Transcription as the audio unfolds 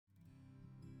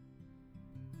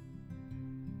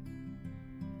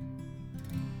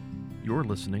You're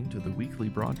listening to the weekly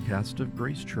broadcast of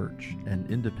Grace Church, an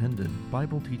independent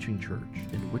Bible teaching church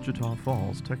in Wichita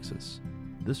Falls, Texas.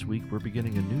 This week we're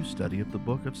beginning a new study of the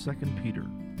book of 2 Peter.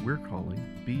 We're calling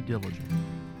Be Diligent.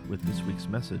 With this week's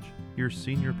message, here's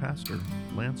Senior Pastor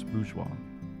Lance Bourgeois.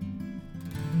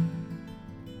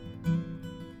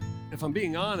 If I'm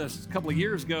being honest, a couple of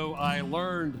years ago I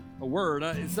learned a word.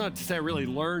 It's not to say I really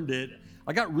learned it.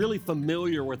 I got really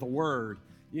familiar with a word.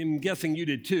 I'm guessing you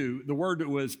did too. The word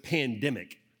was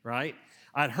pandemic, right?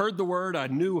 I'd heard the word. I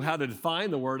knew how to define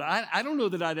the word. I don't know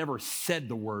that I'd ever said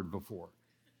the word before.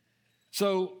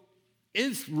 So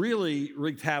it's really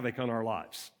wreaked havoc on our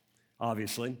lives,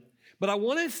 obviously. But I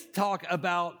want to talk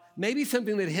about maybe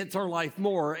something that hits our life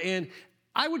more. And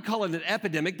I would call it an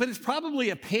epidemic, but it's probably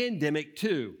a pandemic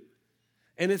too.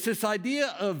 And it's this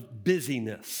idea of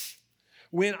busyness.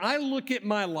 When I look at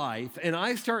my life and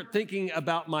I start thinking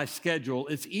about my schedule,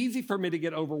 it's easy for me to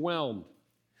get overwhelmed.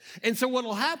 And so what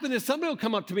will happen is somebody will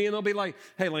come up to me and they'll be like,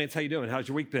 "Hey, Lance, how you doing? How's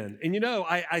your week been?" And you know,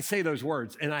 I say those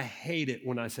words, and I hate it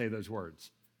when I say those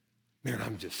words. Man,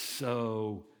 I'm just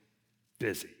so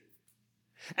busy.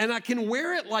 And I can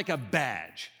wear it like a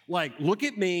badge. Like, look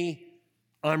at me,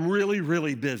 I'm really,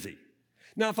 really busy.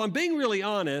 Now, if I'm being really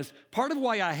honest, part of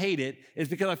why I hate it is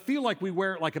because I feel like we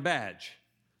wear it like a badge.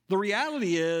 The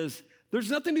reality is,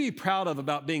 there's nothing to be proud of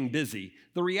about being busy.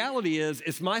 The reality is,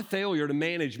 it's my failure to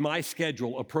manage my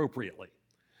schedule appropriately.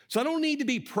 So I don't need to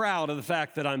be proud of the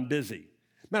fact that I'm busy.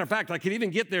 Matter of fact, I could even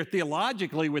get there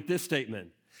theologically with this statement.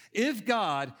 If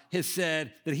God has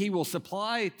said that he will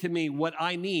supply to me what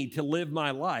I need to live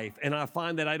my life, and I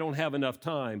find that I don't have enough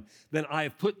time, then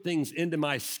I've put things into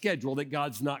my schedule that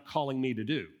God's not calling me to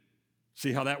do.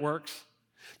 See how that works?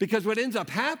 Because what ends up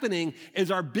happening is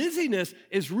our busyness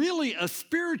is really a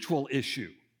spiritual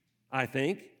issue, I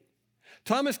think.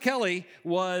 Thomas Kelly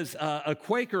was a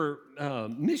Quaker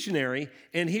missionary,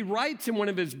 and he writes in one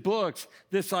of his books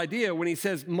this idea when he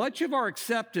says, much of our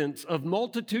acceptance of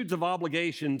multitudes of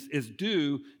obligations is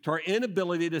due to our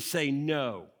inability to say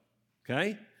no,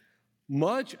 okay?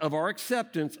 Much of our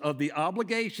acceptance of the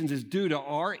obligations is due to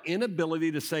our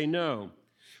inability to say no.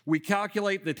 We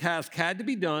calculate the task had to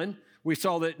be done. We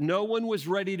saw that no one was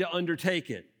ready to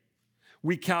undertake it.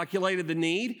 We calculated the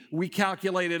need, we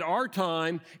calculated our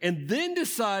time, and then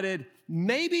decided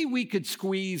maybe we could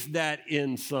squeeze that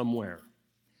in somewhere.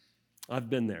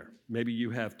 I've been there. Maybe you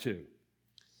have too.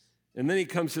 And then he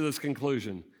comes to this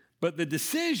conclusion. But the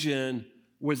decision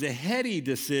was a heady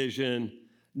decision,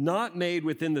 not made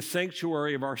within the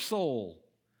sanctuary of our soul.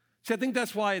 See, I think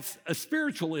that's why it's a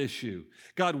spiritual issue.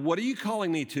 God, what are you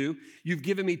calling me to? You've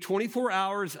given me 24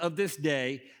 hours of this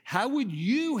day. How would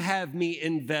you have me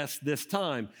invest this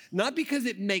time? Not because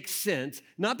it makes sense,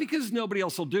 not because nobody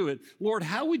else will do it. Lord,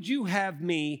 how would you have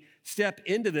me step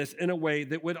into this in a way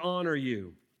that would honor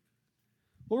you?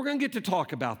 Well, we're going to get to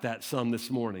talk about that some this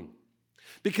morning.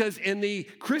 Because in the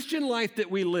Christian life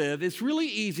that we live, it's really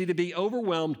easy to be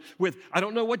overwhelmed with, I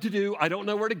don't know what to do. I don't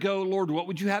know where to go. Lord, what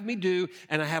would you have me do?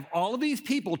 And I have all of these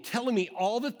people telling me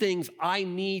all the things I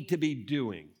need to be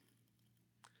doing.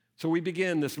 So we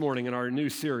begin this morning in our new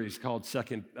series called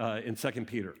in 2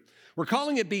 Peter. We're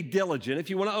calling it Be Diligent. If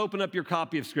you want to open up your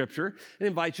copy of Scripture, I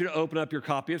invite you to open up your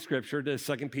copy of Scripture to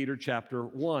 2 Peter chapter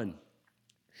 1.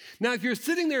 Now, if you're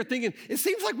sitting there thinking, it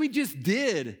seems like we just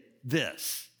did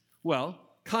this. Well,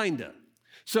 kinda.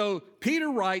 So Peter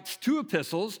writes 2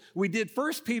 epistles. We did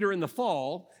 1 Peter in the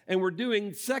fall, and we're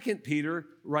doing 2 Peter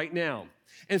right now.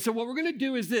 And so what we're going to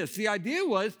do is this. The idea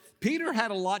was Peter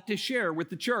had a lot to share with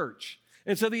the church.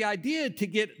 And so the idea to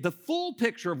get the full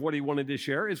picture of what he wanted to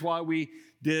share is why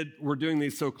we're doing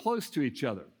these so close to each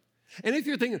other. And if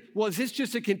you're thinking, well, is this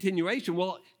just a continuation?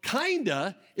 Well,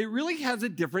 kinda. It really has a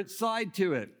different side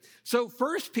to it. So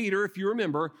 1 Peter, if you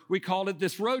remember, we called it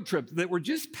this road trip, that we're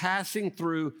just passing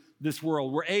through this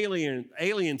world. We're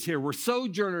aliens here. We're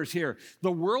sojourners here.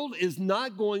 The world is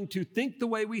not going to think the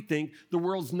way we think. The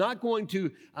world's not going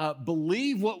to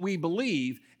believe what we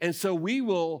believe. And so we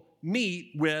will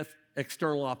meet with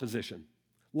external opposition.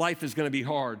 Life is going to be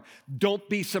hard. Don't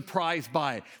be surprised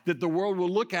by it, that the world will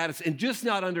look at us and just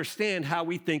not understand how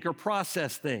we think or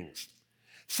process things.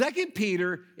 2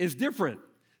 Peter is different.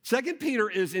 2 Peter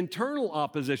is internal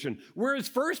opposition,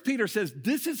 whereas 1 Peter says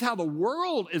this is how the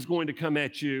world is going to come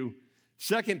at you.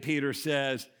 2 Peter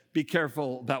says be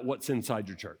careful about what's inside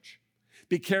your church.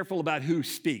 Be careful about who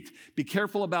speaks. Be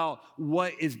careful about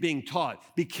what is being taught.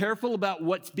 Be careful about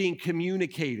what's being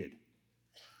communicated.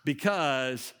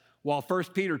 Because while 1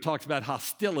 Peter talks about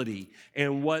hostility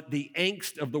and what the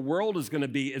angst of the world is going to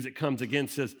be as it comes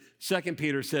against us, 2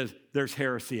 Peter says there's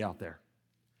heresy out there.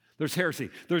 There's heresy.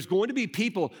 There's going to be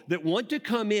people that want to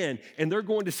come in and they're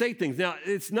going to say things. Now,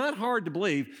 it's not hard to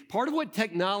believe. Part of what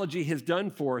technology has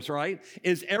done for us, right,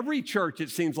 is every church,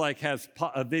 it seems like, has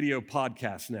a video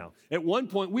podcast now. At one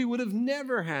point, we would have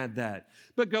never had that.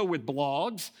 But go with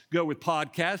blogs, go with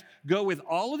podcasts, go with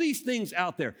all of these things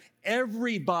out there.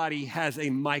 Everybody has a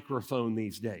microphone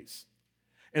these days.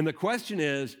 And the question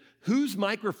is, whose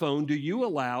microphone do you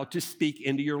allow to speak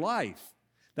into your life?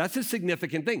 That's a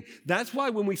significant thing. That's why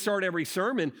when we start every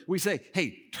sermon, we say,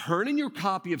 hey, turn in your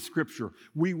copy of Scripture.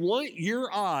 We want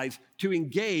your eyes to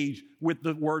engage with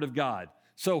the Word of God.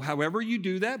 So however you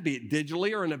do that, be it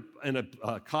digitally or in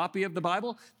a copy of the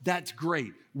Bible, that's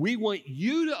great. We want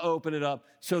you to open it up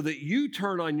so that you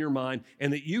turn on your mind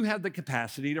and that you have the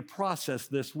capacity to process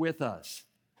this with us.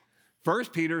 1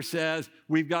 Peter says,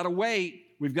 we've got to wait.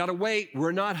 We've got to wait.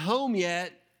 We're not home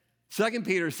yet. 2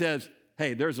 Peter says,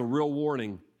 hey, there's a real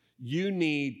warning. You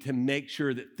need to make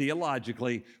sure that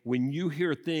theologically, when you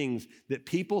hear things that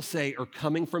people say are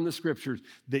coming from the Scriptures,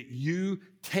 that you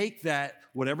take that,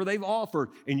 whatever they've offered,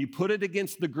 and you put it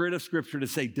against the grid of Scripture to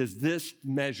say, does this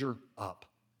measure up?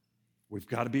 We've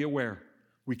got to be aware.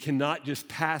 We cannot just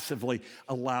passively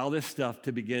allow this stuff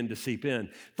to begin to seep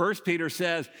in. 1 Peter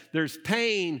says there's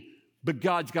pain, but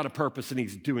God's got a purpose and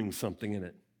he's doing something in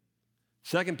it.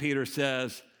 2 Peter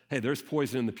says, hey, there's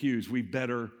poison in the pews. We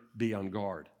better be on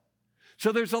guard.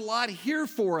 So there's a lot here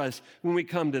for us when we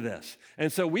come to this.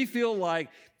 And so we feel like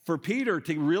for Peter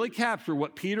to really capture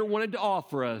what Peter wanted to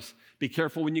offer us, be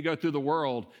careful when you go through the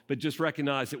world, but just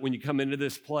recognize that when you come into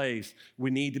this place, we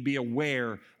need to be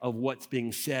aware of what's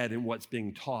being said and what's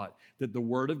being taught, that the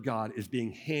Word of God is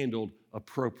being handled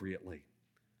appropriately.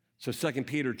 So 2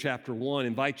 Peter chapter 1, I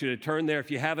invite you to turn there if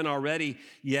you haven't already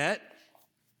yet.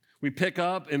 We pick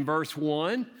up in verse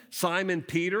 1, Simon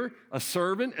Peter, a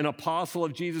servant and apostle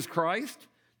of Jesus Christ,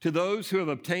 to those who have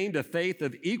obtained a faith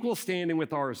of equal standing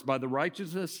with ours by the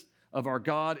righteousness of our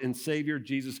God and Savior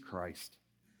Jesus Christ.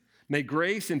 May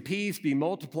grace and peace be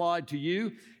multiplied to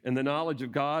you in the knowledge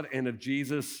of God and of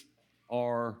Jesus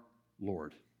our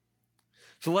Lord.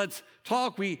 So let's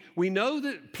talk. We know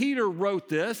that Peter wrote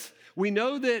this. We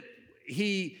know that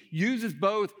he uses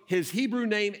both his Hebrew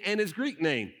name and his Greek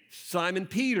name, Simon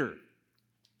Peter.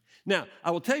 Now,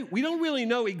 I will tell you, we don't really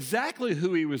know exactly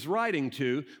who he was writing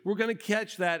to. We're going to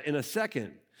catch that in a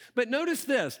second. But notice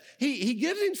this. He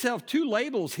gives himself two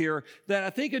labels here that I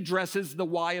think addresses the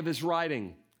why of his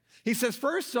writing. He says,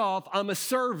 first off, I'm a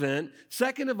servant.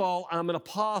 Second of all, I'm an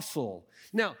apostle.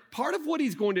 Now, part of what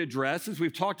he's going to address, as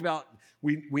we've talked about,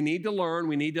 we need to learn,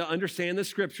 we need to understand the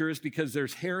Scriptures because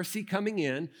there's heresy coming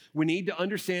in. We need to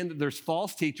understand that there's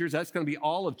false teachers. That's going to be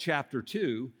all of chapter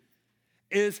 2.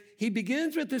 Is he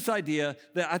begins with this idea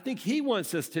that I think he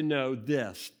wants us to know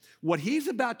this. What he's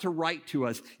about to write to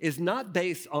us is not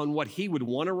based on what he would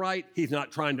want to write. He's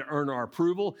not trying to earn our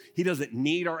approval. He doesn't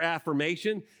need our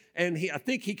affirmation. And I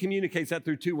think he communicates that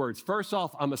through two words. First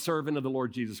off, I'm a servant of the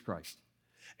Lord Jesus Christ.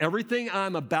 Everything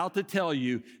I'm about to tell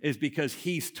you is because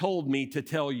he's told me to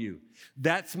tell you.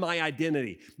 That's my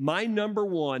identity. My number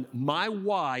one, my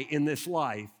why in this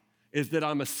life is that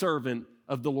I'm a servant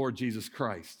of the Lord Jesus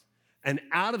Christ. And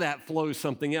out of that flows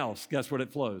something else. Guess what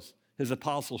it flows? His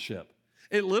apostleship.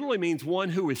 It literally means one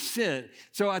who is sent.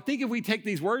 So I think if we take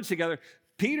these words together,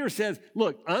 Peter says,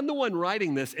 look, I'm the one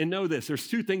writing this, and know this, there's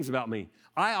two things about me.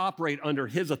 I operate under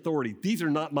his authority. These are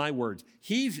not my words.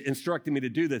 He's instructing me to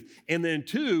do this. And then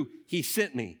two, he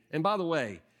sent me. And by the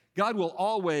way, God will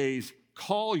always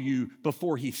call you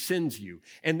before he sends you.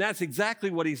 And that's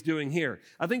exactly what he's doing here.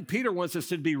 I think Peter wants us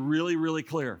to be really, really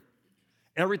clear.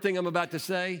 Everything I'm about to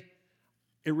say,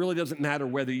 it really doesn't matter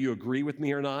whether you agree with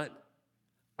me or not.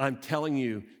 I'm telling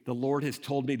you, the Lord has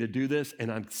told me to do this,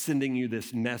 and I'm sending you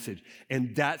this message.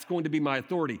 And that's going to be my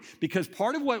authority. Because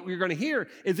part of what we're going to hear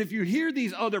is if you hear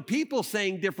these other people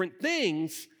saying different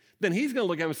things, then he's going to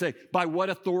look at them and say, by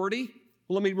what authority?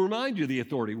 Well, let me remind you the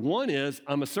authority. One is,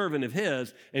 I'm a servant of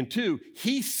his. And two,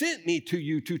 he sent me to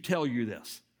you to tell you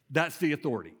this. That's the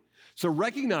authority. So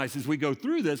recognize as we go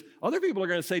through this, other people are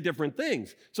going to say different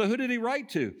things. So who did he write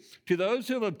to? To those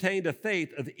who have obtained a faith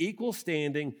of equal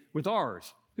standing with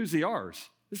ours. Who's the ours?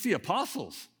 It's the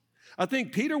apostles. I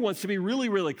think Peter wants to be really,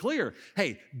 really clear.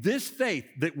 Hey, this faith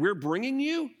that we're bringing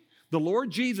you, the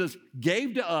Lord Jesus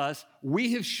gave to us.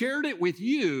 We have shared it with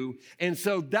you. And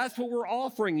so that's what we're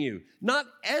offering you. Not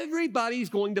everybody's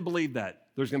going to believe that.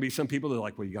 There's going to be some people that are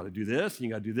like, well, you got to do this, and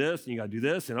you got to do this, and you got to do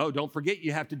this. And oh, don't forget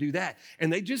you have to do that.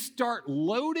 And they just start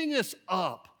loading us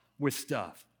up with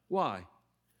stuff. Why?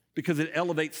 because it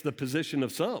elevates the position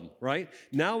of some, right?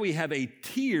 Now we have a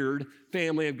tiered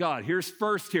family of God. Here's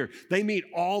first tier. They meet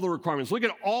all the requirements. Look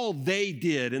at all they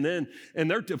did. And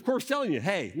they're, of course, telling you,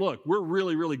 hey, look, we're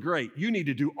really, really great. You need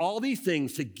to do all these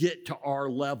things to get to our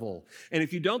level. And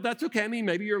if you don't, that's okay. I mean,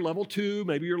 maybe you're level 2,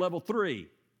 maybe you're level 3.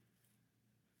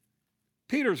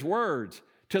 Peter's words,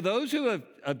 to those who have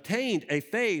obtained a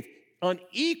faith on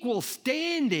equal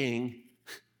standing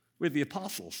with the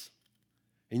apostles.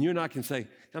 And you and I can say,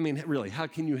 I mean, really, how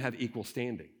can you have equal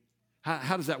standing?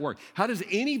 How does that work? How does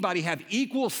anybody have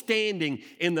equal standing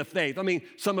in the faith? I mean,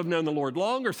 some have known the Lord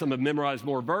longer, some have memorized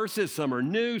more verses, some are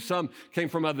new, some came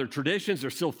from other traditions, they're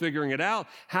still figuring it out.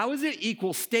 How is it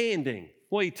equal standing?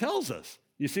 Well, he tells us.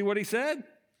 You see what he said?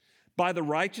 By the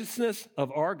righteousness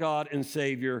of our God and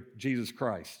Savior, Jesus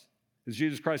Christ. Is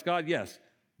Jesus Christ God? Yes.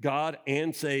 God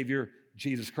and Savior,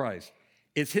 Jesus Christ.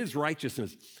 It's his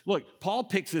righteousness. Look, Paul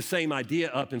picks this same idea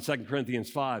up in 2 Corinthians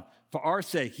 5. For our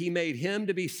sake, he made him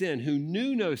to be sin who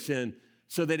knew no sin,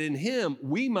 so that in him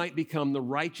we might become the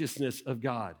righteousness of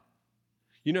God.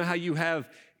 You know how you have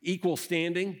equal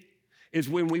standing? Is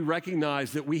when we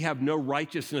recognize that we have no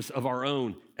righteousness of our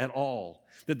own at all.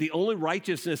 That the only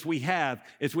righteousness we have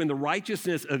is when the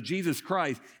righteousness of Jesus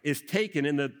Christ is taken,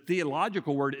 and the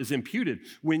theological word is imputed.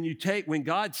 When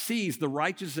God sees the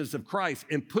righteousness of Christ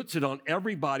and puts it on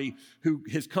everybody who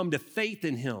has come to faith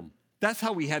in him. That's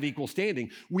how we have equal standing.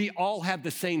 We all have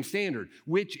the same standard,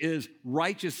 which is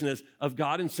righteousness of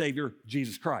God and Savior,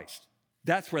 Jesus Christ.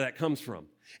 That's where that comes from.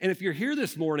 And if you're here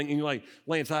this morning and you're like,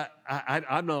 Lance,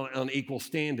 I'm not on equal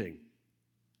standing.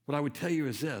 What I would tell you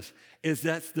is this, is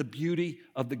that's the beauty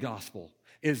of the gospel,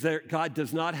 is that God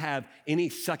does not have any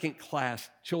second-class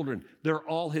children. They're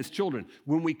all his children.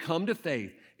 When we come to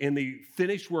faith in the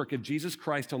finished work of Jesus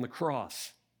Christ on the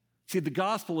cross, see, the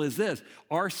gospel is this,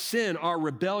 our sin, our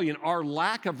rebellion, our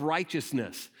lack of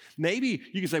righteousness. Maybe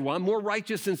you can say, well, I'm more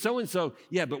righteous than so-and-so.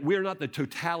 Yeah, but we're not the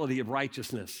totality of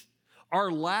righteousness.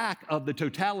 Our lack of the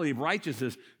totality of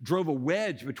righteousness drove a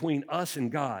wedge between us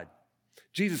and God.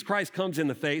 Jesus Christ comes in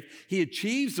the faith. He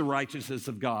achieves the righteousness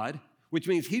of God, which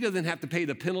means he doesn't have to pay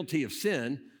the penalty of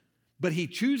sin, but he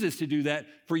chooses to do that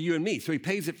for you and me. So he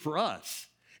pays it for us.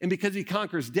 And because he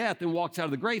conquers death and walks out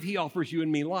of the grave, he offers you and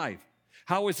me life.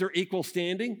 How is there equal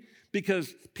standing?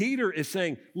 Because Peter is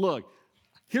saying, look,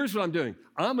 here's what I'm doing.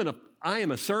 I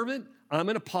am a servant. I'm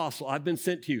an apostle. I've been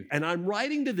sent to you. And I'm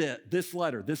writing to this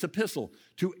letter, this epistle,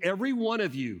 to every one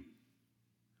of you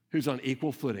who's on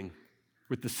equal footing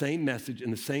with the same message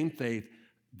and the same faith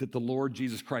that the Lord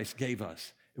Jesus Christ gave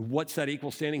us. And what's that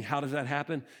equal standing? How does that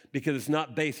happen? Because it's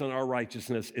not based on our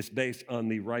righteousness. It's based on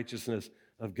the righteousness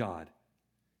of God.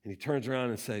 And he turns around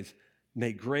and says,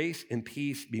 may grace and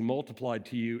peace be multiplied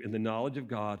to you in the knowledge of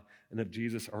God and of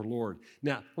Jesus our Lord.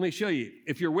 Now, let me show you.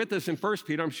 If you're with us in 1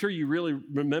 Peter, I'm sure you really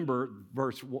remember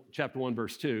chapter 1,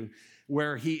 verse 2,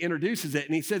 where he introduces it,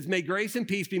 and he says, may grace and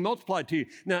peace be multiplied to you.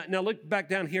 Now look back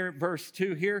down here at verse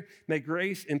 2 here. May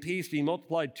grace and peace be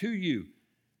multiplied to you.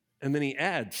 And then he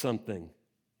adds something.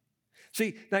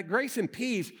 See, that grace and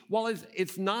peace, while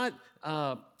it's not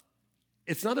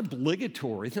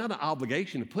obligatory, it's not an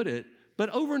obligation to put it, but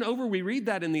over and over we read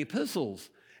that in the epistles.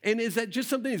 And is that just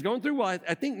something he's going through? Well,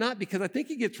 I think not, because I think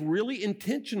he gets really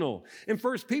intentional. In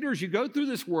 1 Peter, as you go through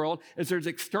this world, as there's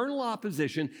external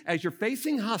opposition, as you're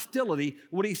facing hostility,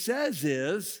 what he says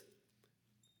is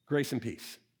grace and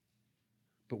peace.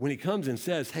 But when he comes and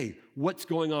says, hey, what's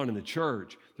going on in the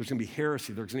church? There's going to be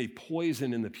heresy. There's going to be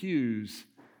poison in the pews.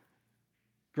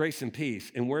 Grace and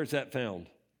peace. And where's that found?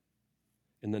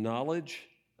 In the knowledge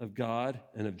of God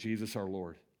and of Jesus our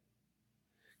Lord.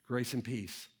 Grace and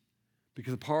peace.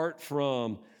 Because apart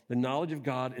from the knowledge of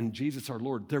God and Jesus our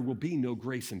Lord, there will be no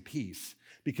grace and peace.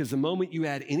 Because the moment you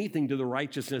add anything to the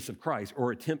righteousness of Christ,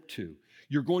 or attempt to,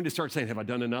 you're going to start saying, have I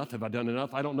done enough? Have I done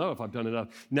enough? I don't know if I've done enough.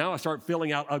 Now I start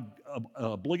filling out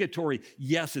obligatory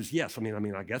yeses. Yes. I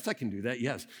mean, I guess I can do that.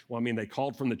 Yes. Well, I mean, they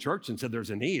called from the church and said there's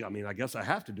a need. I mean, I guess I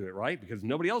have to do it, right? Because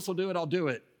nobody else will do it. I'll do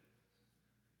it.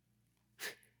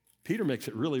 Peter makes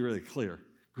it really, really clear.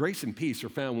 Grace and peace are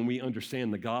found when we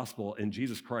understand the gospel and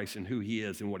Jesus Christ and who he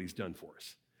is and what he's done for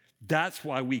us. That's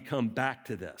why we come back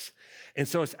to this. And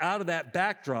so it's out of that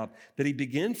backdrop that he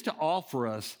begins to offer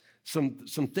us some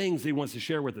things that he wants to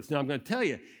share with us. Now, I'm going to tell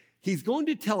you, he's going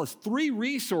to tell us 3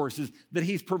 resources that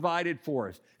he's provided for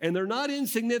us. And they're not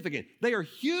insignificant. They are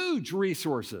huge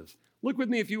resources. Look with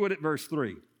me, if you would, at verse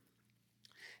 3.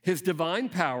 His divine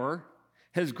power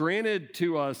has granted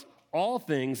to us all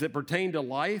things that pertain to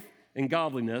life and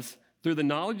godliness through the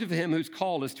knowledge of him who's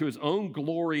called us to his own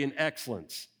glory and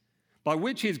excellence, by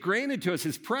which he has granted to us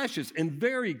his precious and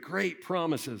very great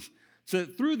promises, so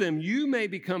that through them you may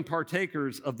become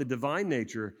partakers of the divine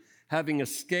nature, having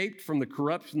escaped from the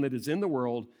corruption that is in the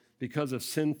world because of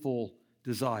sinful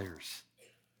desires.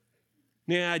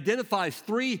 Now, it identifies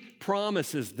three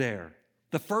promises there.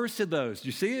 The first of those, do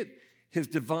you see it? His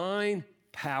divine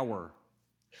power.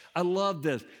 I love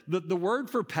this. The word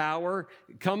for power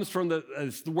comes from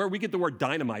where we get the word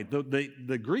dynamite.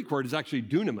 The Greek word is actually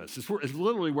dunamis. It's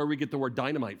literally where we get the word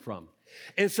dynamite from.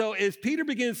 And so as Peter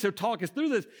begins to talk us through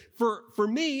this, for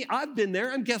me, I've been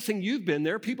there. I'm guessing you've been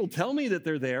there. People tell me that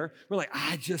they're there. We're like,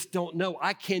 I just don't know.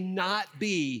 I cannot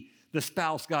be the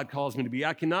spouse God calls me to be.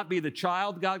 I cannot be the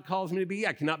child God calls me to be.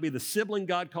 I cannot be the sibling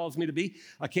God calls me to be.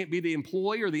 I can't be the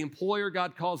employee or the employer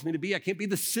God calls me to be. I can't be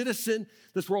the citizen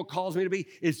this world calls me to be.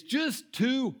 It's just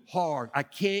too hard. I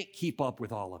can't keep up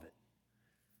with all of it.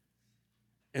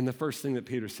 And the first thing that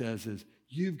Peter says is,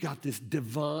 you've got this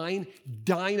divine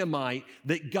dynamite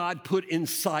that God put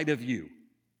inside of you.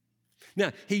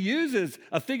 Now, he uses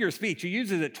a figure of speech. He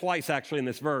uses it twice, actually, in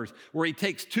this verse, where he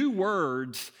takes two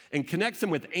words and connects them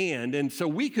with and so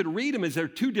we could read them as they're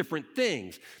two different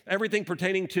things. Everything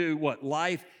pertaining to what?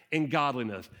 Life and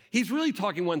godliness. He's really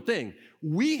talking one thing.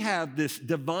 We have this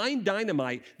divine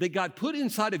dynamite that God put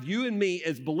inside of you and me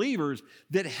as believers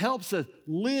that helps us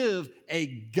live a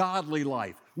godly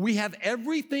life. We have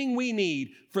everything we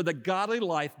need for the godly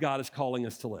life God is calling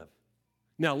us to live.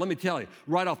 Now, let me tell you,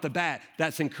 right off the bat,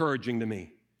 that's encouraging to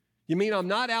me. You mean I'm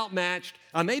not outmatched?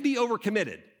 I may be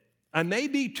overcommitted. I may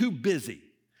be too busy.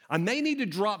 I may need to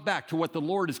drop back to what the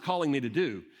Lord is calling me to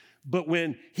do. But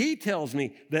when he tells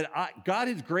me that God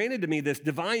has granted to me this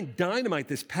divine dynamite,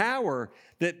 this power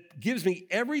that gives me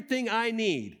everything I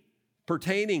need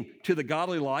pertaining to the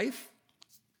godly life,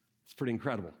 it's pretty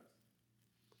incredible.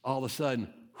 All of a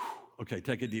sudden, okay,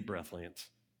 take a deep breath, Lance.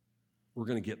 We're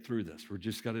going to get through this. We're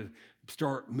just got to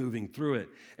start moving through it.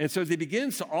 And so as he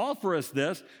begins to offer us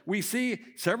this, we see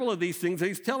several of these things that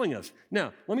he's telling us.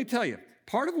 Now, let me tell you,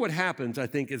 part of what happens, I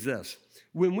think, is this.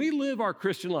 When we live our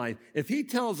Christian life, if he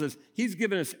tells us he's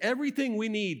given us everything we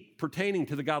need pertaining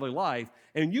to the godly life,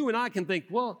 and you and I can think,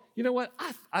 well, you know what?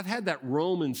 I've had that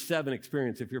Romans 7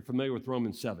 experience, if you're familiar with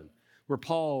Romans 7, where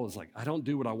Paul is like, I don't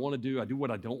do what I want to do. I do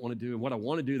what I don't want to do. And what I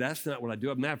want to do, that's not what I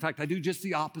do. As a matter of fact, I do just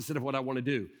the opposite of what I want to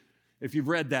do. If you've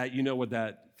read that, you know what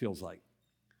that feels like.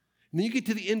 And then you get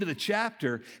to the end of the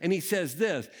chapter, and he says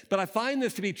this, but I find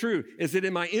this to be true, is that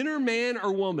in my inner man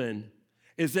or woman,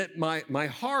 is that my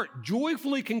heart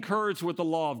joyfully concurs with the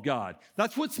law of God.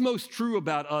 That's what's most true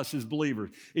about us as believers,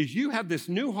 is you have this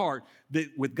new heart that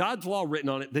with God's law written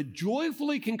on it that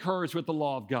joyfully concurs with the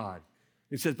law of God.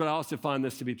 He says, but I also find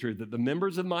this to be true, that the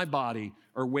members of my body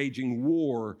are waging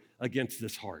war against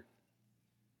this heart.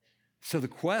 So the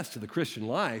quest of the Christian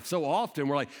life, so often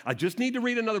we're like, I just need to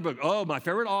read another book. Oh, my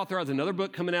favorite author has another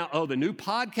book coming out. Oh, the new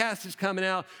podcast is coming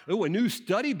out. Oh, a new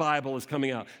study Bible is coming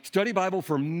out. Study Bible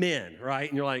for men, right?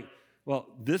 And you're like, well,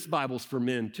 this Bible's for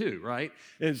men too, right?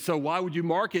 And so why would you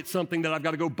market something that I've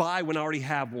got to go buy when I already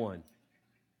have one?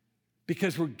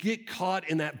 Because we get caught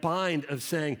in that bind of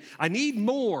saying, I need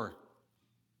more.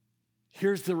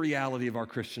 Here's the reality of our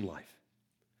Christian life.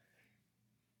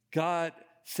 God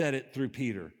said it through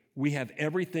Peter. We have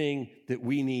everything that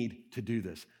we need to do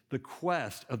this. The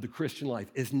quest of the Christian life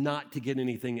is not to get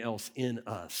anything else in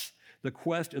us. The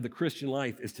quest of the Christian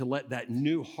life is to let that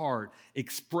new heart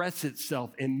express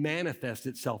itself and manifest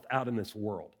itself out in this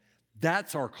world.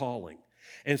 That's our calling.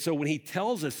 And so when he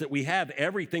tells us that we have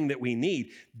everything that we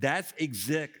need, that's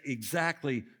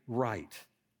exactly right.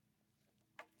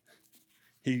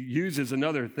 He uses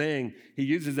another thing. He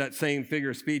uses that same figure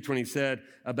of speech when he said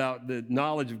about the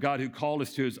knowledge of God who called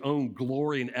us to his own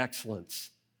glory and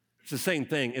excellence. It's the same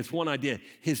thing. It's one idea.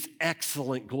 His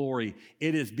excellent glory.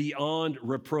 It is beyond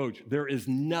reproach. There is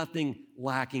nothing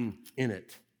lacking in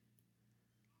it,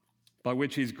 by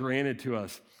which he's granted to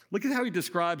us. Look at how he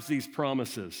describes these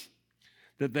promises,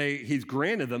 that he's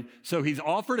granted them. So he's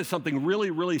offered us something really,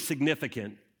 really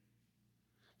significant.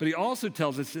 But he also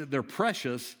tells us that they're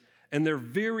precious and they're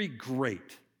very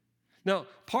great. Now,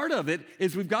 part of it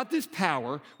is we've got this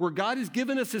power where God has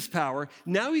given us this power.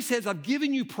 Now he says, I've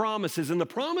given you promises, and the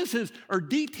promises are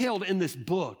detailed in this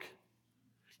book.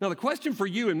 Now, the question for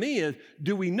you and me is,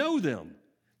 do we know them?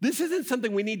 This isn't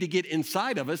something we need to get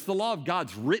inside of us. The law of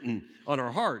God's written on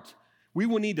our hearts. We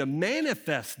will need to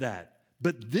manifest that.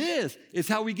 But this is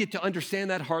how we get to understand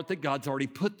that heart that God's already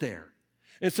put there.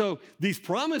 And so these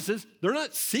promises, they're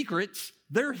not secrets.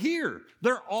 They're here.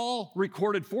 They're all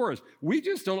recorded for us. We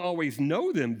just don't always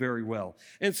know them very well.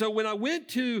 And so when I went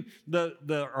to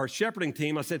our shepherding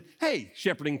team, I said, hey,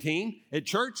 shepherding team at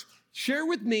church, Share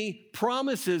with me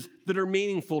promises that are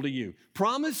meaningful to you,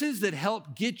 promises that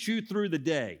help get you through the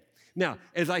day. Now,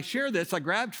 as I share this, I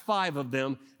grabbed 5 of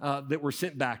them that were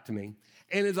sent back to me.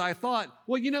 And as I thought,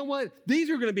 well, you know what? These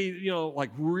are going to be,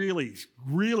 like really,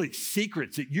 really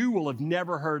secrets that you will have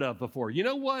never heard of before. You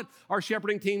know what our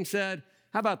shepherding team said?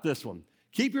 How about this one?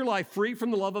 Keep your life free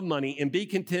from the love of money and be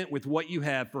content with what you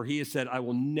have, for he has said, I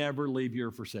will never leave you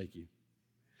or forsake you.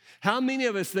 How many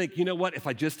of us think, you know what, if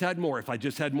I just had more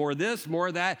of this, more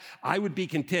of that, I would be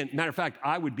content. Matter of fact,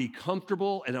 I would be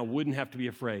comfortable and I wouldn't have to be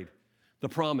afraid. The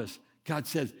promise, God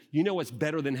says, you know what's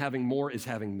better than having more is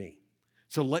having me.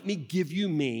 So let me give you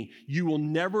me. You will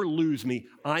never lose me.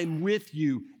 I'm with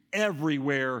you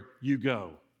everywhere you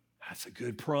go. That's a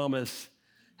good promise.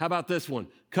 How about this one?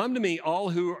 Come to me, all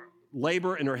who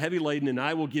labor and are heavy laden, and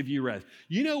I will give you rest.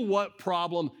 You know what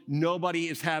problem nobody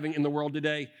is having in the world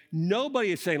today?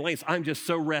 Nobody is saying, Lance, I'm just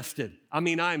so rested.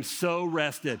 I'm so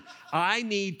rested. I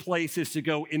need places to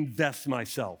go invest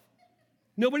myself.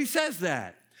 Nobody says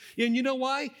that. And you know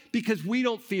why? Because we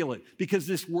don't feel it. Because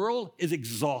this world is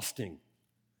exhausting.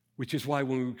 Which is why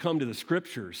when we come to the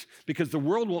scriptures, because the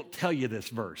world won't tell you this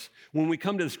verse, when we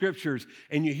come to the scriptures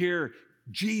and you hear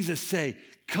Jesus say,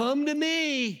 come to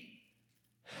me,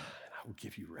 and I will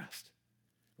give you rest.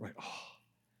 Right? Oh,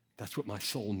 that's what my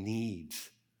soul needs.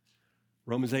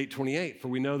 Romans 8:28, for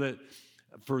we know that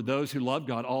for those who love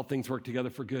God, all things work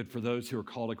together for good, for those who are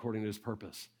called according to his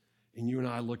purpose. And you and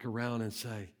I look around and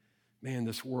say, man,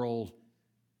 this world,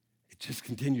 it just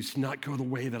continues to not go the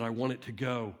way that I want it to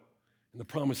go. And the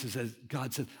promise is that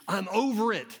God says, I'm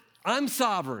over it. I'm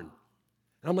sovereign.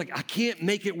 And I'm like, I can't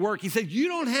make it work. He said, you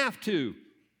don't have to.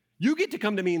 You get to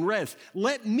come to me and rest.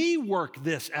 Let me work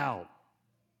this out.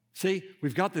 See,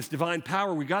 we've got this divine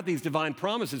power. We've got these divine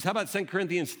promises. How about 2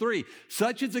 Corinthians 3?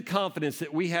 Such is the confidence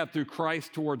that we have through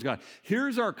Christ towards God.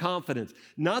 Here's our confidence.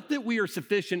 Not that we are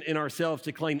sufficient in ourselves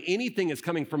to claim anything is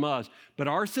coming from us, but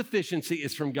our sufficiency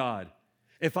is from God.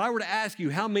 If I were to ask you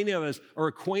how many of us are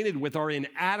acquainted with our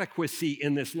inadequacy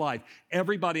in this life,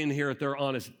 everybody in here, if they're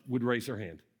honest, would raise their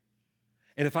hand.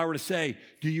 And if I were to say,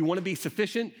 do you want to be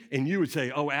sufficient? And you would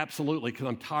say, oh, absolutely, because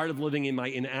I'm tired of living in my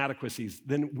inadequacies.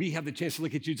 Then we have the chance to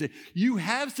look at you and say, you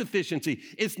have sufficiency.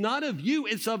 It's not of you,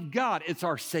 it's of God. It's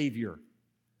our Savior.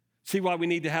 See why we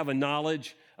need to have a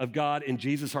knowledge of God and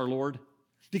Jesus our Lord?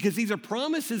 Because these are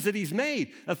promises that he's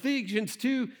made. Ephesians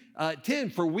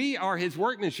 2:10, for we are his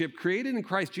workmanship, created in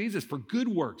Christ Jesus for good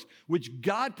works, which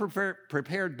God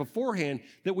prepared beforehand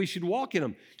that we should walk in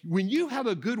them. When you have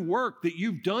a good work that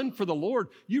you've done for the Lord,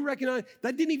 you recognize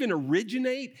that didn't even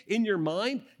originate in your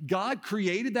mind. God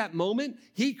created that moment.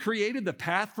 He created the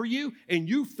path for you, and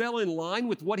you fell in line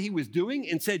with what he was doing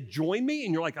and said, join me,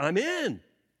 and you're like, I'm in.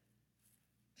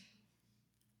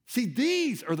 See,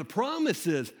 these are the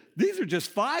promises. These are just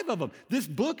 5 of them. This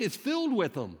book is filled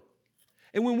with them.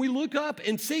 And when we look up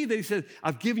and see that he says,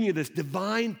 I've given you this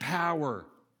divine power,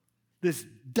 this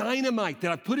dynamite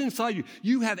that I've put inside you.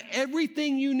 You have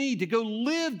everything you need to go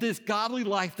live this godly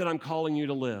life that I'm calling you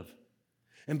to live.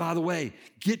 And by the way,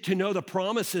 get to know the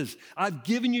promises. I've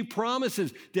given you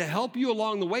promises to help you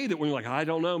along the way that when you're like, I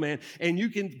don't know, man.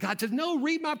 And God says, no,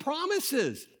 read my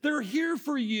promises. They're here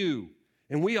for you.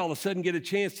 And we all of a sudden get a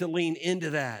chance to lean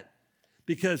into that.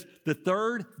 Because the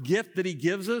third gift that he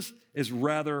gives us is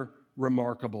rather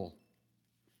remarkable.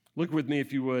 Look with me,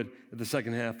 if you would, at the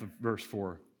second half of verse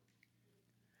 4.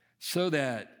 So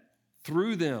that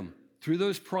through them, through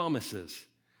those promises,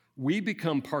 we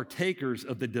become partakers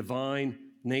of the divine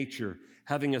nature,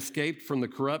 having escaped from the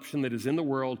corruption that is in the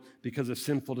world because of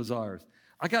sinful desires.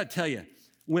 I got to tell you,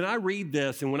 when I read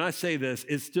this and when I say this,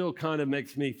 it still kind of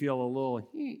makes me feel a little,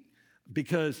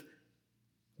 because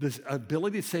this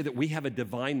ability to say that we have a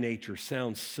divine nature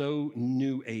sounds so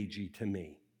new agey to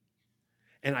me.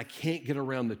 And I can't get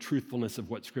around the truthfulness of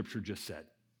what Scripture just said.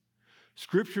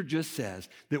 Scripture just says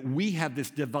that we have this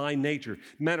divine nature.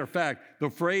 Matter of fact, the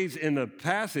phrase in the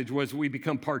passage was we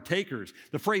become partakers.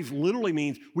 The phrase literally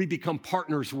means we become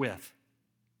partners with.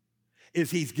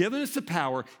 He's given us the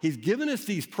power, he's given us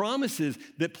these promises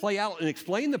that play out and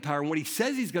explain the power and what he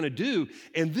says he's going to do.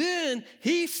 And then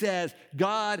he says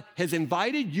God has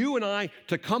invited you and I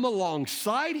to come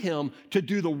alongside him to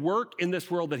do the work in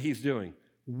this world that he's doing.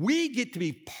 We get to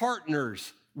be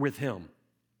partners with him.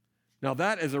 Now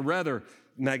that is a rather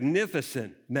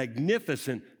magnificent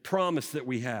promise that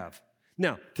we have.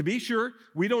 Now, to be sure,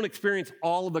 we don't experience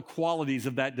all of the qualities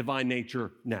of that divine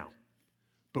nature now,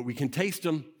 but we can taste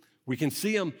them. We can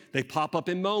see them. They pop up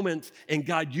in moments, and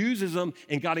God uses them,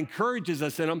 and God encourages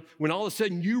us in them. When all of a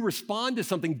sudden you respond to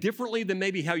something differently than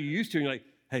maybe how you used to, and you're like,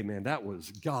 hey, man, that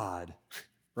was God,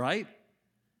 right?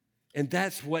 And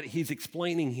that's what he's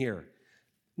explaining here.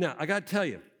 Now, I got to tell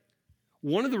you,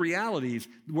 one of the realities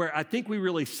where I think we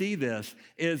really see this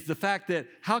is the fact that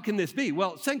how can this be?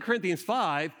 Well, 2 Corinthians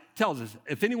 5 tells us,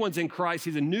 if anyone's in Christ,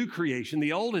 he's a new creation.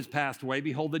 The old has passed away.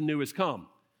 Behold, the new has come.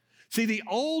 See, the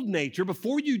old nature,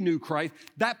 before you knew Christ,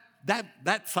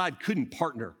 that side couldn't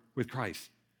partner with Christ.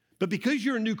 But because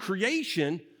you're a new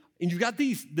creation and you've got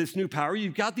this new power,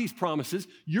 you've got these promises,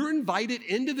 you're invited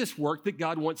into this work that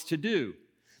God wants to do.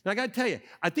 Now, I got to tell you,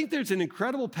 I think there's an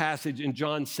incredible passage in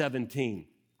John 17.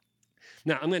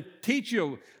 Now, I'm going to teach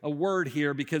you a word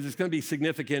here because it's going to be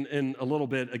significant in a little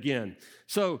bit again.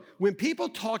 So when people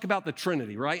talk about the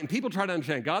Trinity, right, and people try to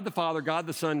understand God the Father, God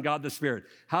the Son, God the Spirit,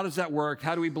 how does that work?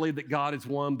 How do we believe that God is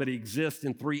one, but he exists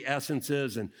in three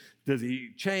essences? And does he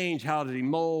change? How did he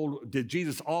mold? Did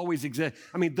Jesus always exist?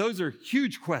 I mean, those are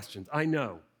huge questions, I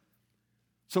know.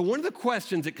 So one of the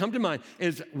questions that come to mind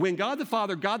is when God the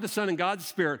Father, God the Son, and God the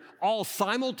Spirit all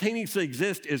simultaneously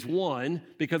exist as one,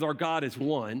 because our God is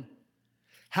one,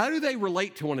 how do they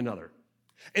relate to one another?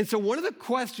 And so one of the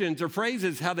questions or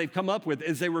phrases how they've come up with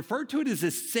is they refer to it as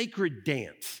this sacred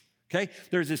dance, okay?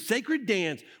 There's this sacred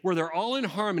dance where they're all in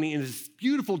harmony and this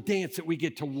beautiful dance that we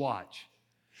get to watch.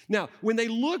 Now, when they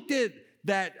looked at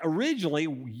that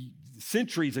originally,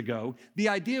 centuries ago, the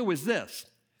idea was this.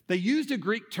 They used a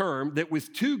Greek term that was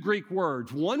two Greek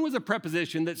words. One was a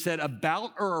preposition that said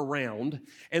about or around,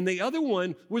 and the other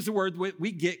one was the word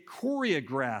we get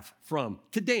choreograph from,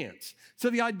 to dance. So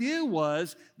the idea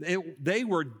was they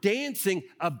were dancing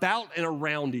about and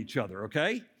around each other,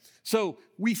 okay? So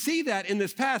we see that in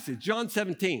this passage, John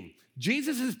 17.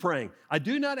 Jesus is praying, I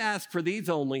do not ask for these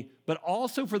only, but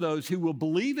also for those who will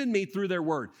believe in me through their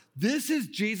word. This is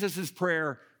Jesus'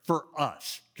 prayer for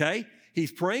us, okay?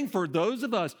 He's praying for those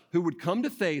of us who would come to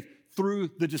faith through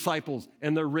the disciples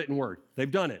and their written word.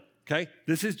 They've done it, okay?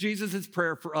 This is Jesus'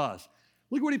 prayer for us.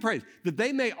 Look what he prays, that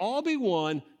they may all be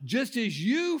one, just as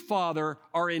you, Father,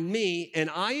 are in me and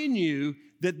I in you,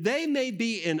 that they may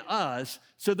be in us,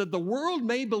 so that the world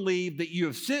may believe that you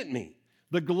have sent me.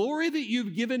 The glory that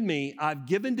you've given me, I've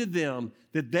given to them,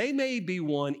 that they may be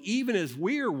one, even as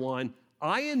we are one,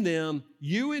 I and them,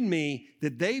 you and me,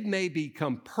 that they may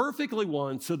become perfectly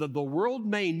one, so that the world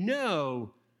may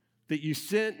know that you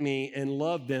sent me and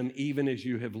loved them even as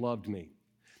you have loved me.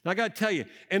 Now, I got to tell you,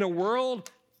 in a world,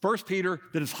 1 Peter,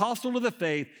 that is hostile to the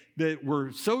faith, that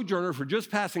we're sojourners, we're just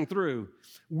passing through,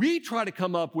 we try to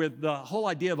come up with the whole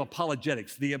idea of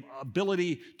apologetics, the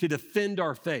ability to defend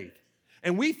our faith.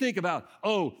 And we think about,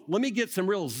 let me get some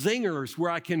real zingers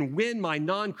where I can win my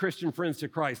non-Christian friends to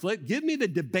Christ. Give me the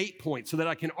debate point so that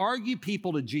I can argue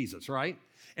people to Jesus, right?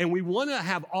 And we want to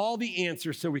have all the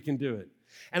answers so we can do it.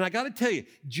 And I got to tell you,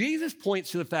 Jesus points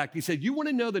to the fact, he said, you want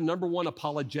to know the number one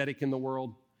apologetic in the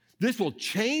world? This will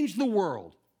change the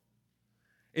world,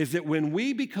 is that when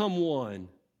we become one,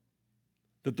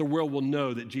 that the world will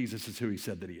know that Jesus is who he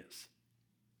said that he is.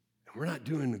 And we're not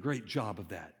doing a great job of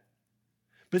that.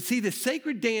 But see, the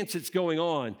sacred dance that's going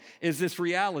on is this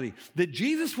reality that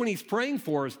Jesus, when he's praying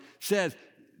for us, says,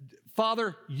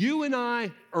 Father, you and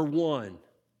I are one.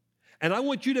 And I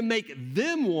want you to make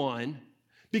them one,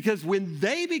 because when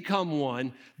they become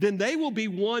one, then they will be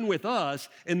one with us,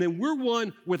 and then we're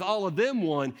one with all of them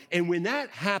one. And when that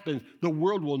happens, the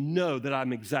world will know that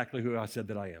I'm exactly who I said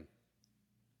that I am.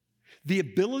 The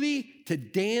ability to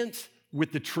dance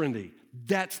with the Trinity,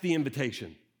 that's the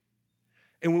invitation.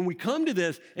 And when we come to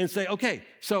this and say, okay,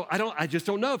 so I just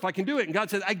don't know if I can do it. And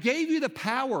God says, I gave you the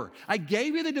power. I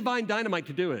gave you the divine dynamite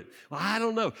to do it. Well, I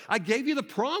don't know. I gave you the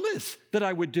promise that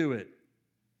I would do it.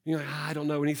 You're like, I don't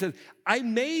know. And he says, I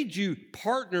made you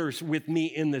partners with me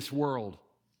in this world.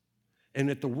 And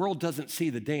if the world doesn't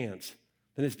see the dance,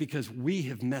 then it's because we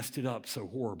have messed it up so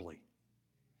horribly.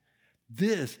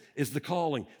 This is the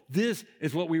calling. This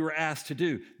is what we were asked to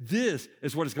do. This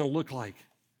is what it's going to look like.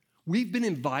 We've been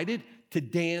invited to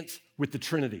dance with the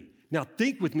Trinity. Now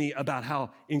think with me about how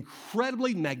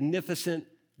incredibly magnificent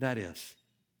that is.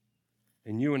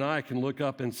 And you and I can look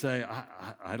up and say,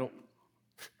 I don't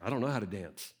know how to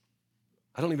dance.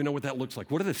 I don't even know what that looks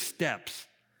like. What are the steps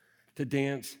to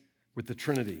dance with the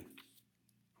Trinity?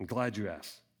 I'm glad you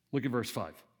asked. Look at verse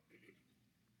 5.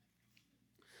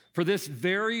 For this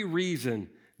very reason,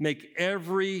 make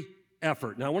every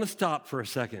effort. Now I want to stop for a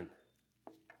second.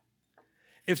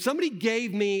 If somebody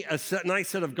gave me a nice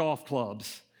set of golf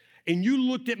clubs and you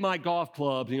looked at my golf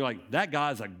clubs and you're like, that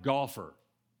guy's a golfer,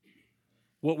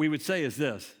 what we would say is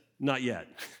this, not yet,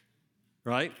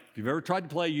 right? If you've ever tried to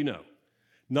play, you know.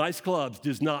 Nice clubs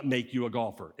does not make you a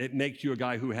golfer. It makes you a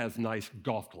guy who has nice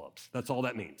golf clubs. That's all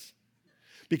that means.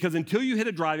 Because until you hit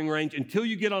a driving range, until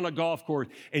you get on a golf course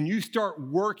and you start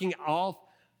working off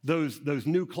those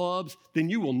new clubs, then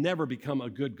you will never become a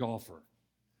good golfer.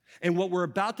 And what we're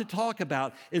about to talk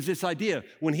about is this idea.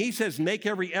 When he says make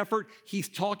every effort, he's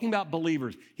talking about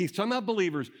believers. He's talking about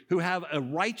believers who have a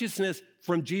righteousness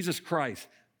from Jesus Christ.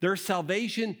 Their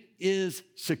salvation is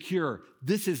secure.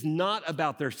 This is not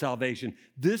about their salvation.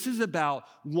 This is about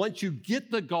once you get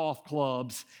the golf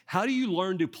clubs, how do you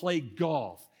learn to play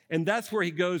golf? And that's where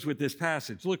he goes with this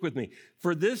passage. Look with me.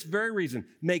 For this very reason,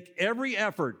 make every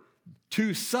effort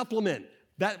to supplement.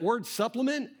 That word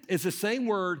supplement is the same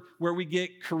word where we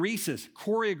get choresis,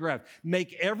 choreograph.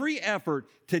 Make every effort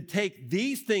to take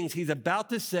these things he's about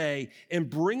to say and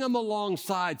bring them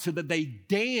alongside so that they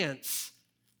dance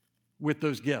with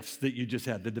those gifts that you just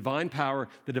had, the divine power,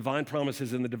 the divine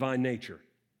promises, and the divine nature.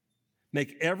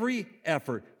 Make every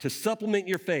effort to supplement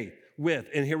your faith with,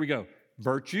 and here we go,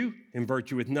 virtue, and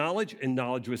virtue with knowledge, and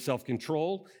knowledge with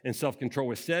self-control, and self-control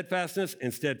with steadfastness,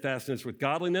 and steadfastness with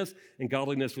godliness, and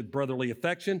godliness with brotherly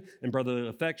affection, and brotherly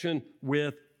affection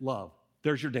with love.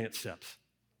 There's your dance steps.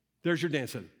 There's your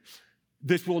dance steps.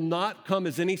 This will not come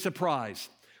as any surprise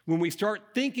when we start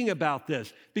thinking about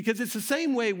this, because it's the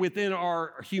same way within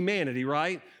our humanity,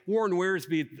 right? Warren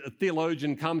Wiersbe, a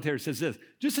theologian, commentator, says this: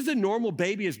 just as a normal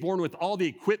baby is born with all the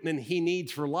equipment he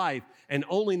needs for life and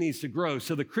only needs to grow,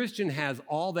 so the Christian has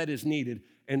all that is needed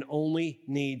and only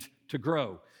needs to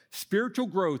grow. Spiritual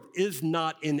growth is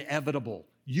not inevitable.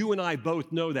 You and I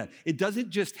both know that. It doesn't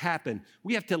just happen.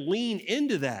 We have to lean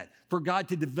into that for God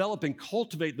to develop and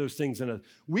cultivate those things in us.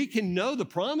 We can know the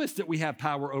promise that we have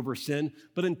power over sin,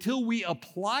 but until we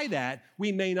apply that,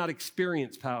 we may not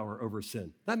experience power over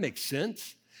sin. That makes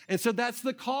sense. And so that's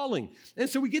the calling. And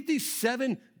so we get these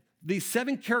seven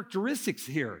characteristics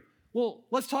here. Well,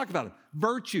 let's talk about it.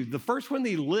 Virtue, the first one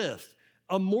they list,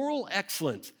 a moral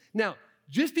excellence. Now,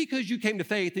 just because you came to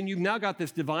faith and you've now got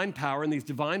this divine power and these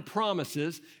divine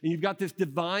promises and you've got this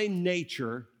divine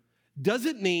nature,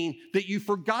 doesn't mean that you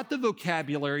forgot the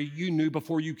vocabulary you knew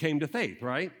before you came to faith,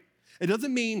 right? It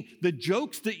doesn't mean the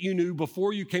jokes that you knew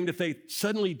before you came to faith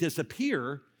suddenly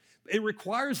disappear. It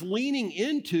requires leaning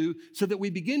into so that we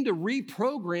begin to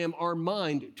reprogram our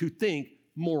mind to think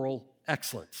moral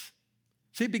excellence.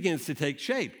 See, it begins to take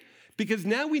shape because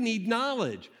now we need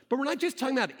knowledge. But we're not just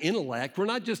talking about intellect. We're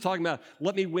not just talking about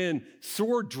let me win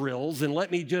sword drills and let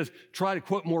me just try to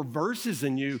quote more verses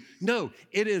than you. No,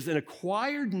 it is an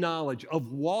acquired knowledge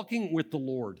of walking with the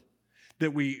Lord,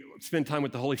 that we spend time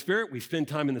with the Holy Spirit, we spend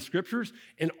time in the scriptures,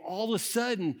 and all of a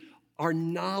sudden our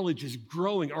knowledge is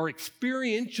growing. Our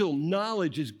experiential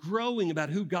knowledge is growing about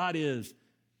who God is.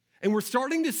 And we're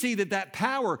starting to see that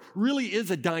power really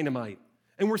is a dynamite.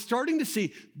 And we're starting to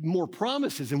see more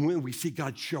promises, and when we see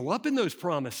God show up in those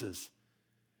promises,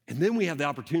 and then we have the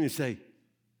opportunity to say,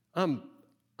 I'm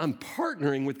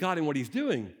partnering with God in what he's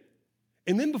doing.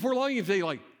 And then before long, you say,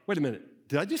 like, wait a minute,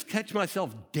 did I just catch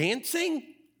myself dancing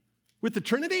with the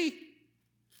Trinity?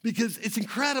 Because it's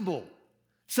incredible.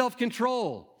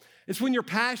 Self-control. It's when your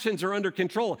passions are under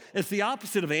control. It's the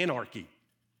opposite of anarchy.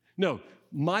 No,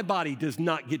 my body does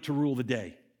not get to rule the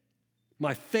day.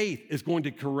 My faith is going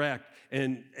to correct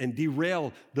and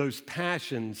derail those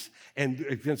passions, and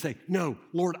it's going to say, no,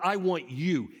 Lord, I want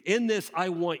you. In this, I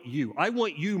want you. I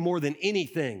want you more than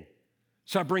anything.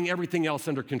 So I bring everything else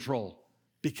under control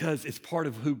because it's part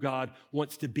of who God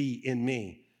wants to be in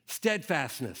me.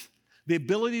 Steadfastness, the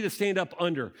ability to stand up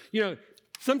under. You know,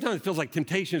 sometimes it feels like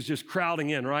temptation is just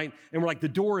crowding in, right? And we're like, the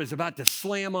door is about to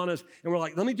slam on us, and we're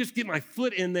like, let me just get my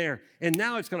foot in there, and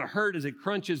now it's going to hurt as it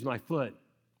crunches my foot.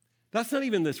 That's not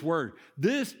even this word.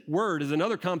 This word is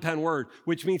another compound word,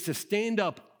 which means to stand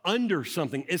up under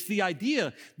something. It's the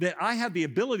idea that I have the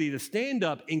ability to stand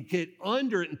up and get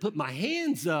under it and put my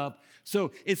hands up.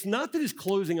 So it's not that it's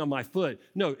closing on my foot.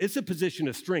 No, it's a position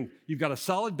of strength. You've got a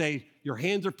solid base, your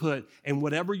hands are put, and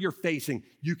whatever you're facing,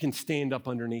 you can stand up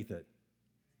underneath it.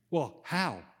 Well,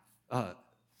 how?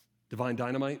 Divine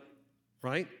dynamite,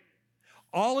 right?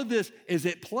 All of this is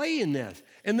at play in this.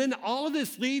 And then all of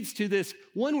this leads to this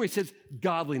one where it says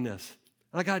godliness.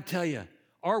 I got to tell you,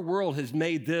 our world has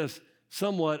made this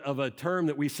somewhat of a term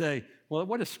that we say, well,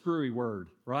 what a screwy word,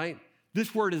 right?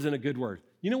 This word isn't a good word.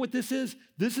 You know what this is?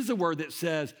 This is a word that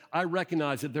says, I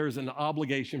recognize that there's an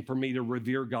obligation for me to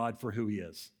revere God for who he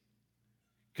is.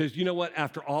 Because you know what?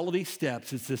 After all of these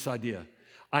steps, it's this idea.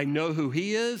 I know who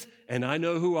he is, and I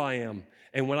know who I am.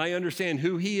 And when I understand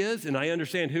who he is and I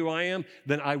understand who I am,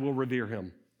 then I will revere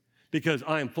him. Because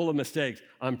I am full of mistakes.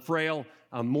 I'm frail.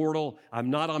 I'm mortal. I'm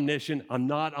not omniscient. I'm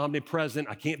not omnipresent.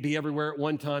 I can't be everywhere at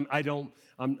one time. I'm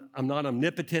not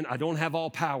omnipotent. I don't have all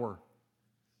power.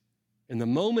 And the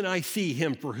moment I see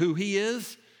him for who he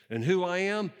is and who I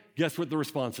am, guess what the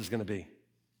response is going to be?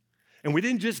 And we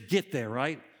didn't just get there,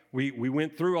 right? We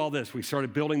went through all this. We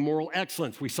started building moral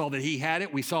excellence. We saw that he had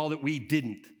it. We saw that we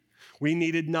didn't. We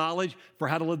needed knowledge for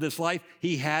how to live this life.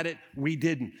 He had it. We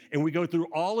didn't. And we go through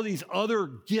all of these other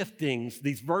giftings,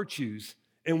 these virtues,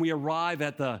 and we arrive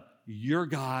at the you're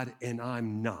God and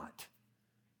I'm not.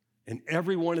 And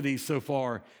every one of these so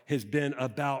far has been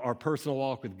about our personal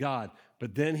walk with God.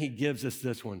 But then he gives us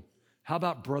this one. How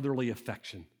about brotherly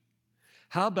affection?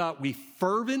 How about we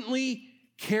fervently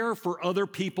care for other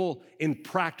people in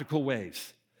practical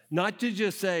ways? Not to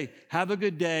just say, have a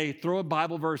good day, throw a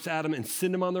Bible verse at them and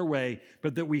send them on their way,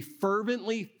 but that we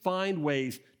fervently find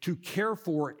ways to care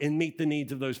for and meet the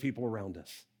needs of those people around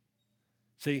us.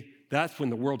 See, that's when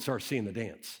the world starts seeing the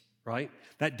dance, right?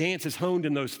 That dance is honed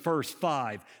in those first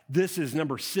 5. This is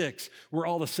number 6, where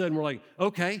all of a sudden we're like,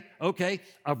 okay,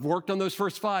 I've worked on those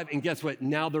first 5, and guess what?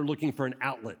 Now they're looking for an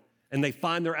outlet, and they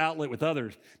find their outlet with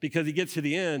others, because he gets to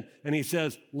the end and he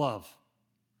says, love.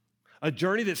 A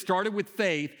journey that started with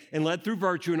faith and led through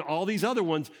virtue and all these other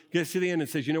ones gets to the end and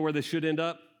says, you know where this should end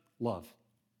up? Love.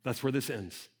 That's where this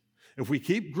ends. If we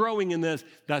keep growing in this,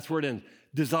 that's where it ends.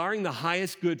 Desiring the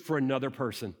highest good for another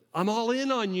person. I'm all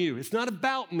in on you. It's not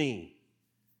about me.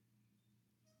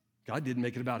 God didn't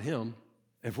make it about him.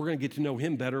 If we're going to get to know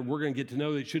him better, we're going to get to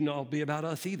know that it shouldn't all be about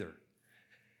us either.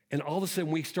 And all of a sudden,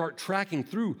 we start tracking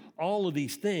through all of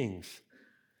these things.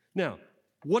 Now,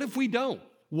 what if we don't?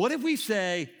 What if we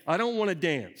say, I don't want to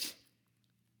dance?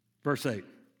 Verse 8.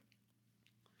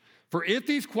 For if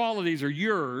these qualities are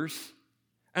yours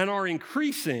and are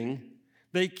increasing,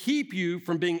 they keep you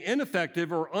from being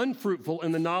ineffective or unfruitful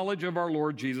in the knowledge of our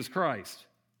Lord Jesus Christ.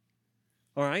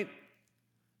 All right?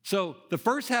 So the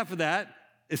first half of that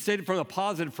is stated from a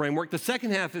positive framework. The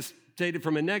second half is stated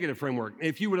from a negative framework.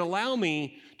 If you would allow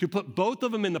me to put both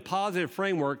of them in the positive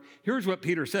framework, here's what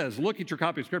Peter says. Look at your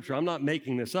copy of Scripture. I'm not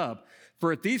making this up.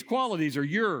 For if these qualities are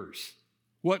yours,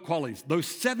 what qualities? Those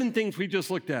 7 things we just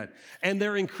looked at. And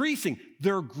they're increasing.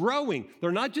 They're growing.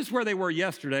 They're not just where they were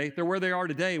yesterday. They're where they are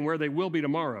today and where they will be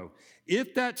tomorrow.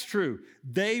 If that's true,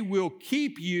 they will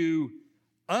keep you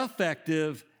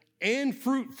effective and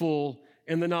fruitful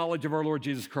in the knowledge of our Lord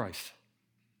Jesus Christ.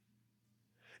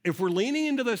 If we're leaning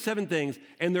into those 7 things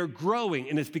and they're growing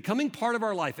and it's becoming part of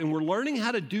our life and we're learning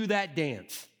how to do that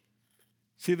dance,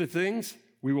 see the things?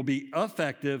 We will be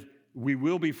effective. We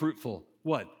will be fruitful.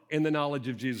 What? In the knowledge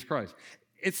of Jesus Christ.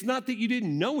 It's not that you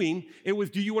didn't know him. It was,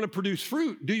 do you want to produce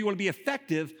fruit? Do you want to be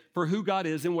effective for who God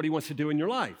is and what he wants to do in your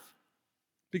life?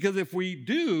 Because if we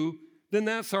do, then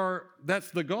that's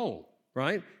the goal,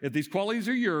 right? If these qualities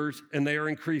are yours and they are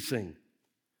increasing.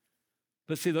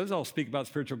 But see, those all speak about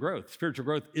spiritual growth. Spiritual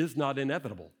growth is not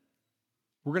inevitable.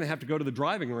 We're going to have to go to the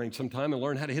driving range sometime and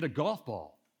learn how to hit a golf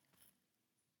ball.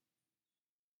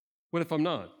 What if I'm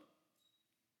not?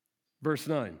 Verse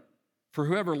 9. For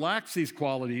whoever lacks these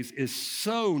qualities is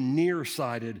so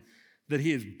nearsighted that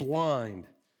he is blind,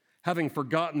 having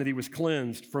forgotten that he was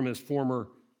cleansed from his former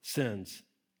sins.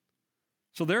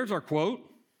 So there's our quote.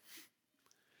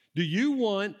 Do you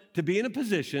want to be in a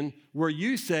position where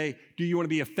you say, do you want to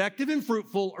be effective and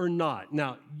fruitful or not?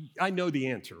 Now, I know the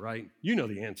answer, right? You know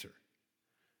the answer.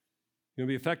 You want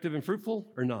to be effective and fruitful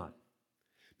or not?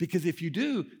 Because if you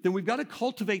do, then we've got to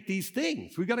cultivate these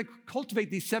things. We've got to cultivate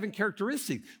these 7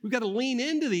 characteristics. We've got to lean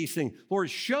into these things. Lord,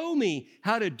 show me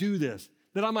how to do this,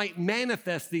 that I might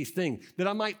manifest these things, that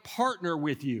I might partner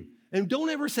with you. And don't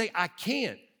ever say, I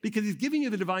can't, because he's giving you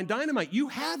the divine dynamite. You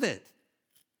have it.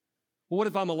 Well, what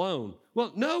if I'm alone?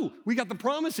 Well, no, we got the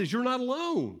promises. You're not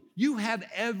alone. You have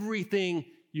everything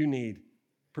you need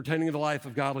pertaining to the life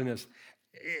of godliness.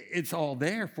 It's all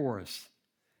there for us.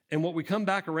 And what we come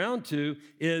back around to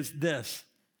is this.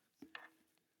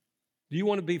 Do you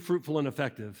want to be fruitful and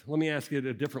effective? Let me ask you it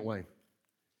a different way.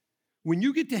 When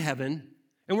you get to heaven,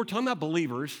 and we're talking about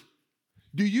believers,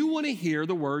 do you want to hear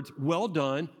the words, well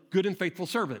done, good and faithful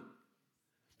servant?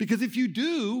 Because if you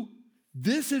do,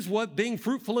 this is what being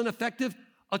fruitful and effective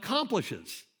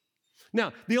accomplishes.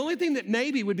 Now, the only thing that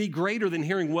maybe would be greater than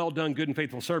hearing well done, good and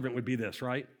faithful servant would be this,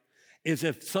 right? Is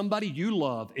if somebody you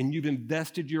love and you've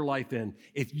invested your life in,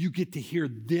 if you get to hear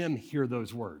them hear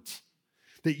those words,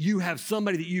 that you have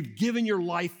somebody that you've given your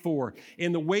life for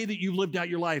in the way that you lived out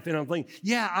your life. And I'm thinking,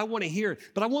 yeah, I want to hear it,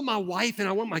 but I want my wife and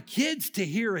I want my kids to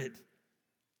hear it.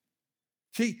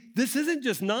 See, this isn't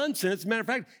just nonsense. As a matter of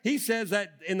fact, he says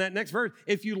that in that next verse,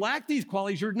 if you lack these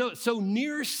qualities, you're so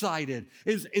nearsighted.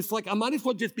 It's like, I might as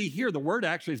well just be here. The word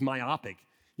actually is myopic.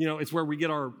 You know, it's where we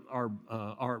get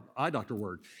our eye doctor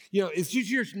word. You know, it's just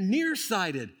you're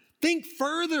nearsighted. Think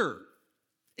further.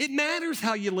 It matters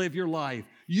how you live your life.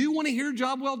 You want to hear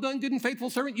job well done, good and faithful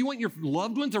servant? You want your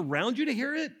loved ones around you to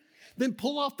hear it? Then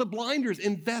pull off the blinders,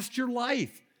 invest your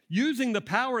life using the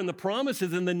power and the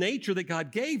promises and the nature that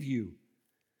God gave you.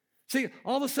 See,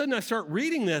 all of a sudden I start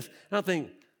reading this and I think,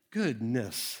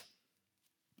 goodness,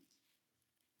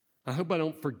 I hope I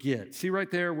don't forget. See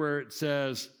right there where it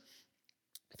says,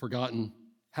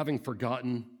 having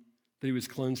forgotten that he was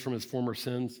cleansed from his former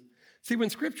sins. See,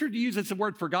 when Scripture uses the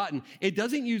word forgotten, it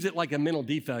doesn't use it like a mental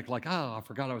defect, like, oh, I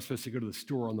forgot I was supposed to go to the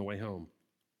store on the way home.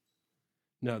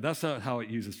 No, that's not how it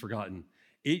uses forgotten.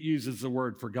 It uses the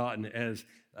word forgotten as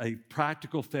a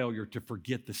practical failure to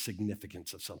forget the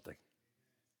significance of something.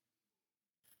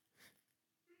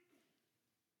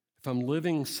 If I'm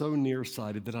living so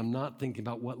nearsighted that I'm not thinking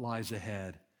about what lies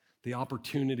ahead, the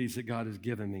opportunities that God has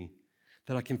given me,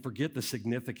 that I can forget the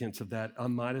significance of that, I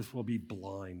might as well be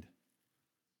blind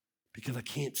because I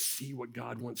can't see what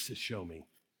God wants to show me.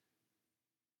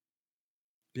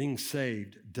 Being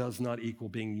saved does not equal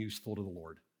being useful to the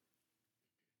Lord.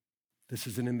 This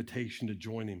is an invitation to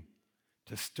join him,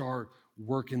 to start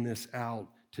working this out,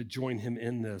 to join him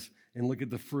in this. And look at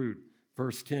the fruit.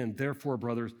 Verse 10, therefore,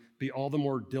 brothers, be all the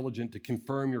more diligent to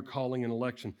confirm your calling and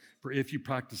election, for if you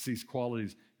practice these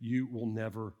qualities, you will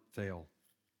never fail.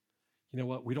 You know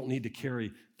what? We don't need to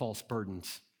carry false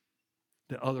burdens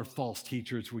that other false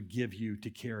teachers would give you to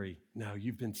carry. No,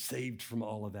 you've been saved from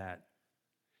all of that.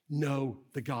 Know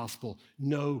the gospel.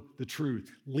 Know the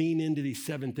truth. Lean into these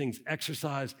 7 things.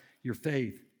 Exercise your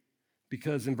faith.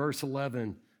 Because in verse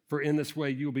 11, for in this way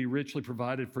you will be richly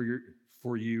provided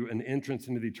for you an entrance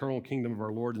into the eternal kingdom of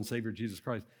our Lord and Savior Jesus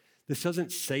Christ. This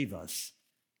doesn't save us.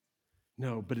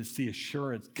 No, but it's the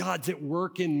assurance. God's at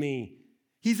work in me.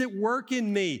 He's at work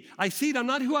in me. I see it. I'm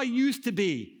not who I used to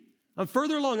be. I'm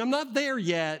further along. I'm not there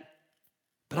yet,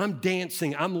 but I'm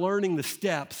dancing. I'm learning the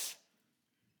steps,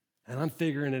 and I'm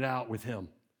figuring it out with him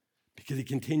because he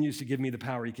continues to give me the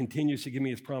power. He continues to give me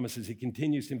his promises. He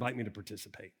continues to invite me to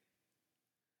participate.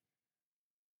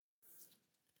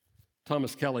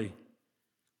 Thomas Kelly,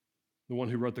 the one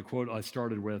who wrote the quote I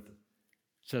started with,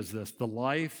 says this: the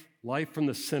life from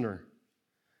the sinner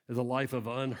is a life of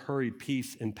unhurried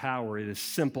peace and power. It is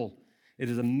simple. It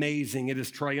is amazing. It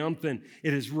is triumphant.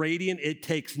 It is radiant. It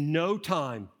takes no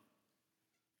time,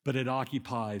 but it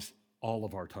occupies all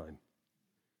of our time.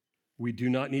 We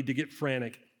do not need to get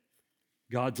frantic.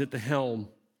 God's at the helm.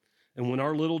 And when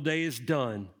our little day is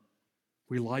done,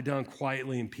 we lie down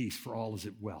quietly in peace, for all is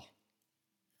well.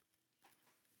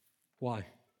 Why?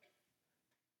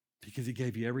 Because he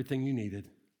gave you everything you needed.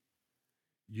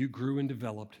 You grew and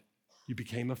developed. You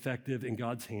became effective in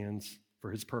God's hands for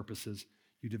his purposes.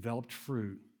 You developed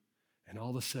fruit, and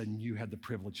all of a sudden you had the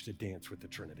privilege to dance with the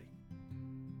Trinity.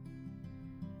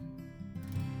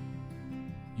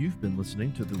 You've been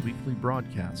listening to the weekly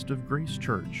broadcast of Grace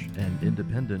Church, an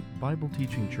independent Bible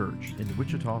teaching church in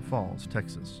Wichita Falls,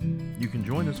 Texas. You can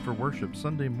join us for worship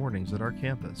Sunday mornings at our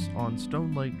campus on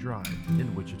Stone Lake Drive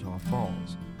in Wichita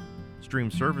Falls.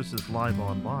 Stream services live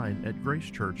online at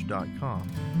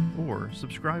gracechurch.com or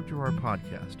subscribe to our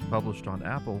podcast published on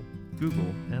Apple,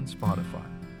 Google, and Spotify.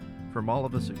 From all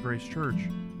of us at Grace Church,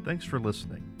 thanks for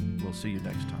listening. We'll see you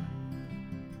next time.